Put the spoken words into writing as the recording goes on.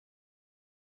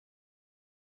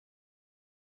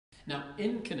Now,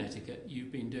 in Connecticut,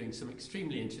 you've been doing some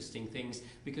extremely interesting things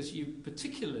because you've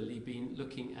particularly been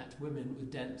looking at women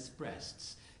with dense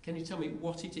breasts. Can you tell me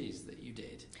what it is that you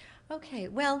did? Okay,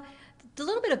 well, a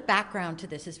little bit of background to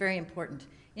this is very important.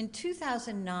 In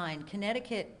 2009,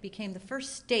 Connecticut became the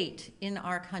first state in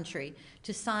our country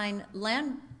to sign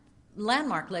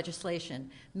landmark legislation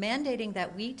mandating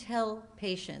that we tell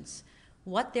patients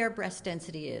what their breast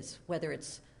density is, whether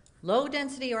it's low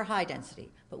density or high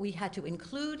density. But we had to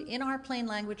include in our plain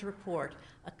language report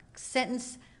a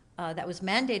sentence that was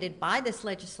mandated by this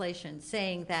legislation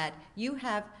saying that you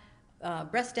have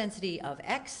breast density of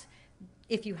X.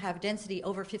 If you have density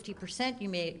over 50%, you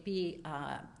may be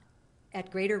at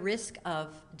greater risk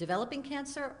of developing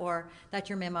cancer, or that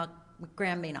your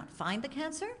mammogram may not find the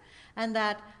cancer, and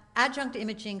that adjunct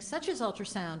imaging such as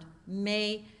ultrasound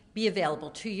may be available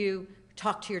to you.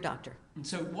 Talk to your doctor. And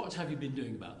so what have you been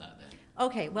doing about that then?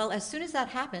 Okay, well, as soon as that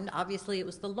happened, obviously it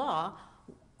was the law,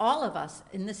 all of us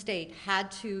in the state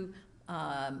had to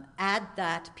add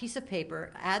that piece of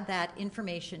paper, add that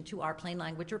information to our plain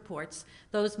language reports,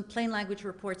 those plain language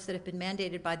reports that have been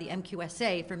mandated by the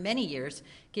MQSA for many years,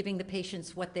 giving the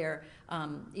patients what their,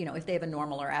 if they have a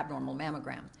normal or abnormal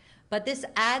mammogram. But this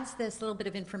adds this little bit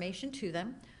of information to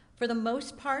them. For the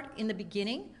most part, in the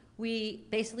beginning, we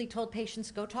basically told patients,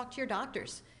 go talk to your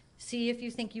doctors. See if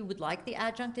you think you would like the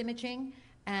adjunct imaging,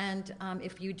 and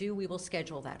if you do, we will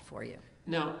schedule that for you.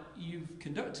 Now, you've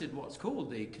conducted what's called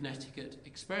the Connecticut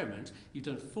experiment. You've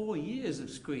done 4 years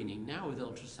of screening now with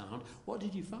ultrasound. What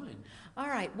did you find? All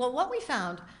right. Well, what we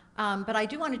found, but I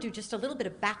do want to do just a little bit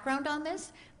of background on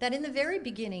this, that in the very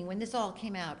beginning, when this all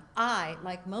came out, I,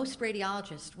 like most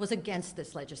radiologists, was against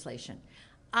this legislation.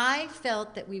 I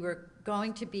felt that we were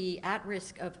going to be at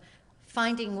risk of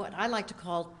finding what I like to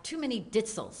call too many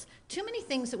ditzels, too many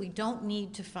things that we don't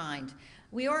need to find.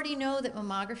 We already know that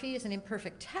mammography is an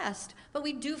imperfect test, but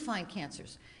we do find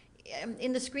cancers.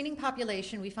 In the screening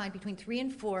population, we find between 3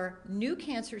 and 4 new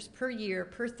cancers per year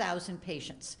per 1,000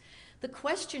 patients. The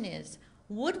question is,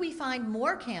 would we find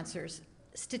more cancers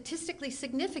statistically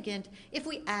significant if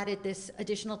we added this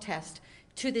additional test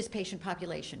to this patient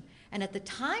population? And at the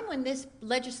time when this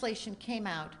legislation came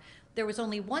out, there was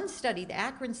only one study, the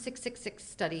Akron 666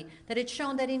 study, that had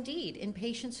shown that indeed in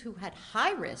patients who had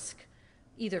high risk,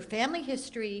 either family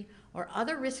history or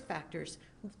other risk factors,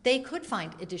 they could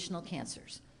find additional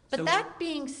cancers. But that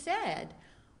being said,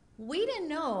 we didn't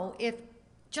know if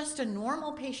just a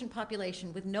normal patient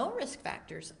population with no risk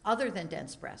factors other than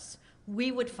dense breasts,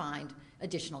 we would find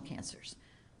additional cancers.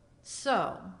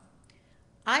 So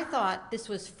I thought this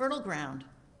was fertile ground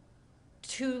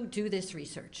to do this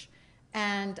research.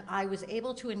 And I was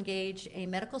able to engage a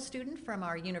medical student from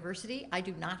our university. I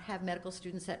do not have medical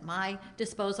students at my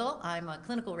disposal. I'm a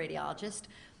clinical radiologist,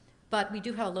 but we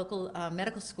do have a local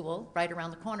medical school right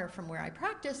around the corner from where I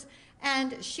practice,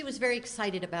 and she was very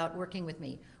excited about working with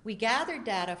me. We gathered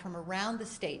data from around the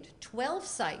state, 12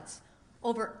 sites,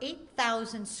 over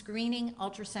 8,000 screening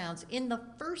ultrasounds in the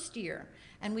first year,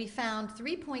 and we found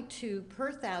 3.2 per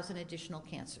 1,000 additional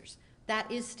cancers.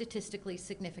 That is statistically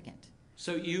significant.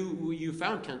 So you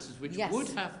found cancers which Yes. would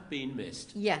have been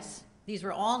missed? Yes, these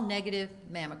were all negative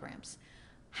mammograms.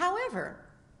 However,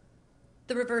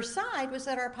 the reverse side was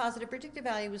that our positive predictive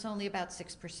value was only about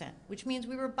 6%, which means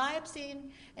we were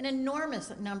biopsying an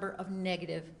enormous number of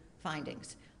negative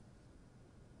findings.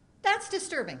 That's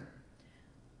disturbing.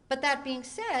 But that being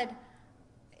said,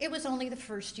 it was only the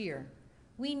first year.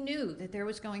 We knew that there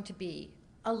was going to be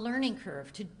a learning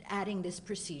curve to adding this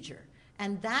procedure,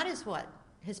 and that is what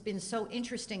has been so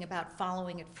interesting about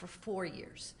following it for 4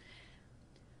 years.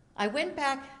 I went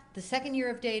back the second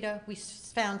year of data, we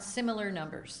found similar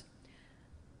numbers.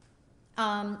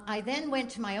 I then went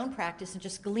to my own practice and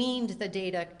just gleaned the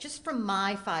data just from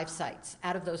my 5 sites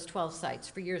out of those 12 sites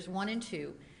for years 1 and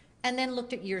 2, and then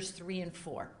looked at years 3 and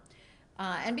 4.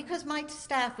 And because my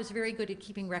staff was very good at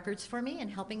keeping records for me and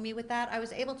helping me with that, I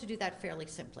was able to do that fairly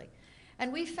simply.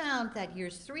 And we found that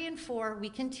years 3 and 4, we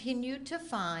continued to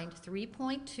find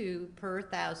 3.2 per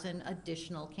 1,000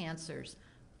 additional cancers.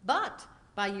 But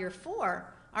by year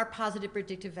 4, our positive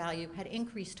predictive value had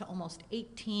increased to almost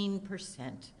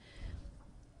 18%.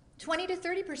 20 to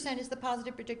 30% is the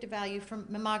positive predictive value from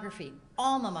mammography,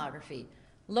 all mammography,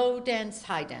 low dense,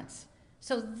 high dense.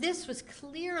 So this was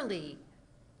clearly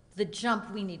the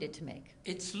jump we needed to make.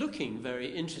 It's looking very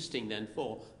interesting then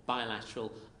for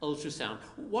bilateral ultrasound.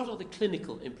 What are the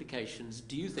clinical implications,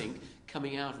 do you think,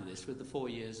 coming out of this with the 4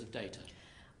 years of data?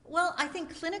 Well, I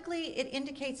think clinically it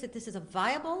indicates that this is a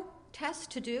viable test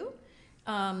to do.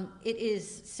 It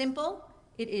is simple,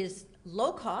 it is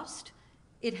low cost,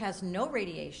 it has no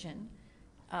radiation,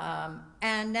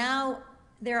 And now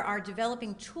there are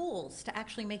developing tools to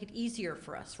actually make it easier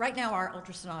for us. Right now, our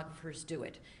ultrasonographers do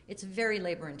it. It's very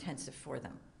labor intensive for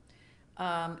them.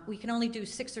 We can only do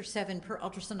 6 or 7 per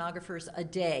ultrasonographers a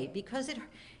day because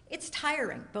it's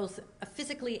tiring, both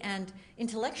physically and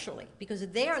intellectually, because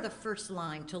they are the first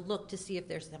line to look to see if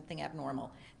there's something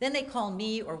abnormal. Then they call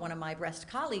me or one of my breast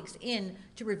colleagues in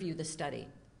to review the study.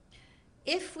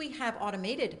 If we have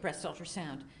automated breast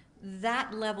ultrasound,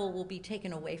 that level will be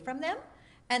taken away from them,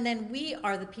 and then we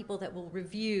are the people that will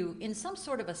review in some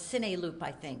sort of a cine loop,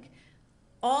 I think,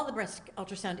 all the breast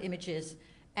ultrasound images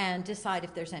and decide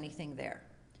if there's anything there.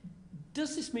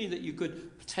 Does this mean that you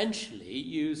could potentially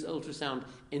use ultrasound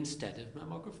instead of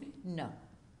mammography? No.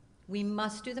 We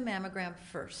must do the mammogram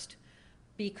first,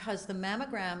 because the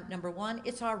mammogram, number one,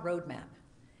 it's our roadmap.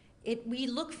 We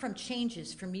look from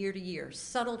changes from year to year,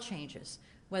 subtle changes,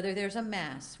 whether there's a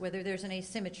mass, whether there's an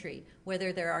asymmetry,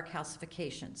 whether there are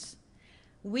calcifications.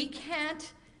 We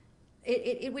can't,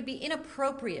 it would be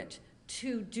inappropriate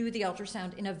to do the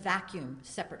ultrasound in a vacuum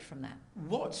separate from that.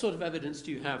 What sort of evidence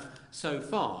do you have so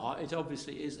far, it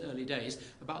obviously is early days,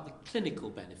 about the clinical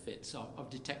benefits of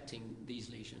detecting these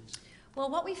lesions? Well,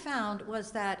 what we found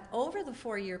was that over the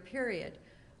 4-year period,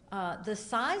 the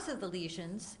size of the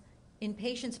lesions in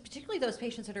patients, particularly those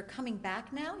patients that are coming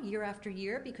back now year after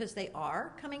year, because they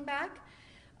are coming back,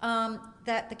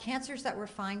 that the cancers that we're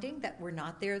finding that were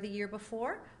not there the year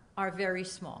before are very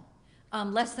small,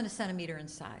 less than 1 centimeter in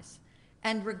size.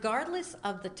 And regardless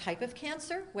of the type of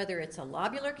cancer, whether it's a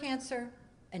lobular cancer,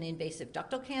 an invasive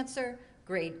ductal cancer,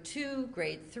 grade 2,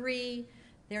 grade 3,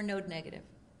 they're node negative.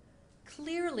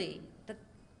 Clearly,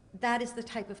 that is the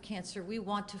type of cancer we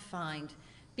want to find,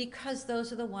 because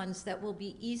those are the ones that will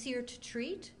be easier to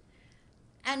treat.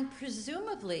 And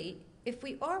presumably, if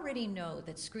we already know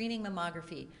that screening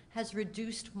mammography has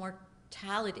reduced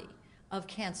mortality of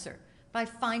cancer by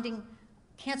finding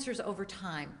cancers over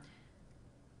time,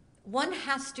 one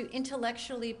has to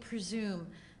intellectually presume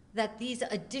that these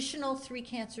additional 3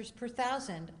 cancers per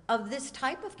 1,000 of this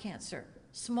type of cancer,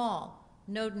 small,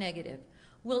 node negative,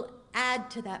 will add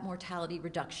to that mortality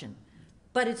reduction.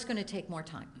 But it's going to take more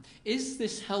time. Is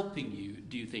this helping you,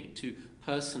 do you think, to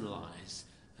personalize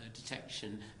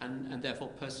detection and therefore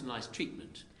personalized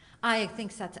treatment? I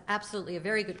think that's absolutely a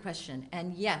very good question.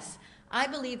 And yes, I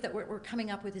believe that what we're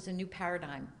coming up with is a new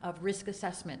paradigm of risk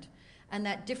assessment, and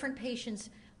that different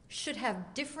patients should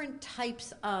have different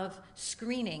types of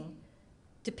screening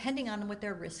depending on what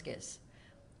their risk is.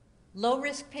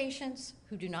 Low-risk patients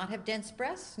who do not have dense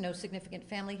breasts, no significant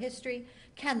family history,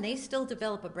 can they still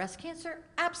develop a breast cancer?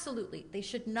 Absolutely. It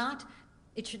should not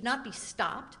be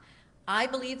stopped. I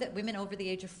believe that women over the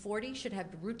age of 40 should have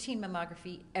routine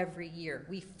mammography every year.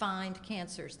 We find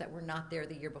cancers that were not there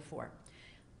the year before.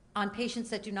 On patients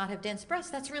that do not have dense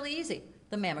breasts, that's really easy,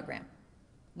 the mammogram.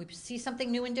 We see something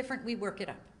new and different, we work it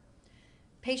up.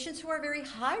 Patients who are very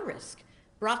high risk,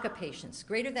 BRCA patients,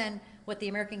 greater than what the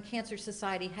American Cancer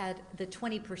Society had, the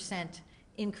 20%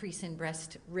 increase in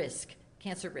breast risk,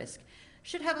 cancer risk,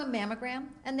 should have a mammogram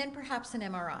and then perhaps an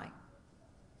MRI.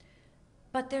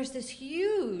 But there's this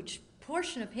huge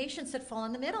portion of patients that fall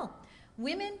in the middle.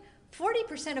 Women,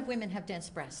 40% of women have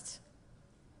dense breasts.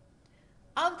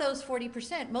 Of those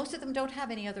 40%, most of them don't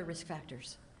have any other risk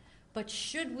factors. But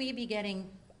should we be getting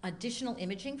additional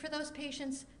imaging for those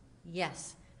patients?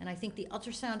 Yes. And I think the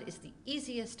ultrasound is the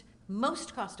easiest,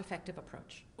 most cost-effective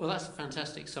approach. Well, that's a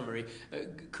fantastic summary.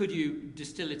 Could you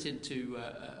distill it into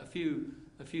a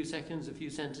few seconds, a few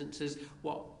sentences,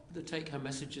 what the take-home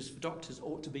messages for doctors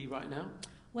ought to be right now?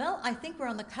 Well, I think we're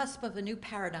on the cusp of a new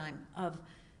paradigm of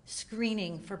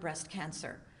screening for breast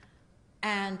cancer,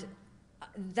 and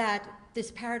that this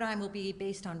paradigm will be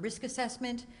based on risk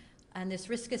assessment, and this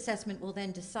risk assessment will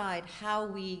then decide how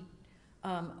we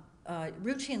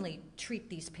routinely treat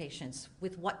these patients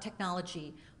with what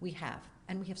technology we have.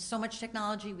 And we have so much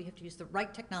technology, we have to use the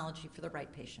right technology for the right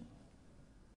patient.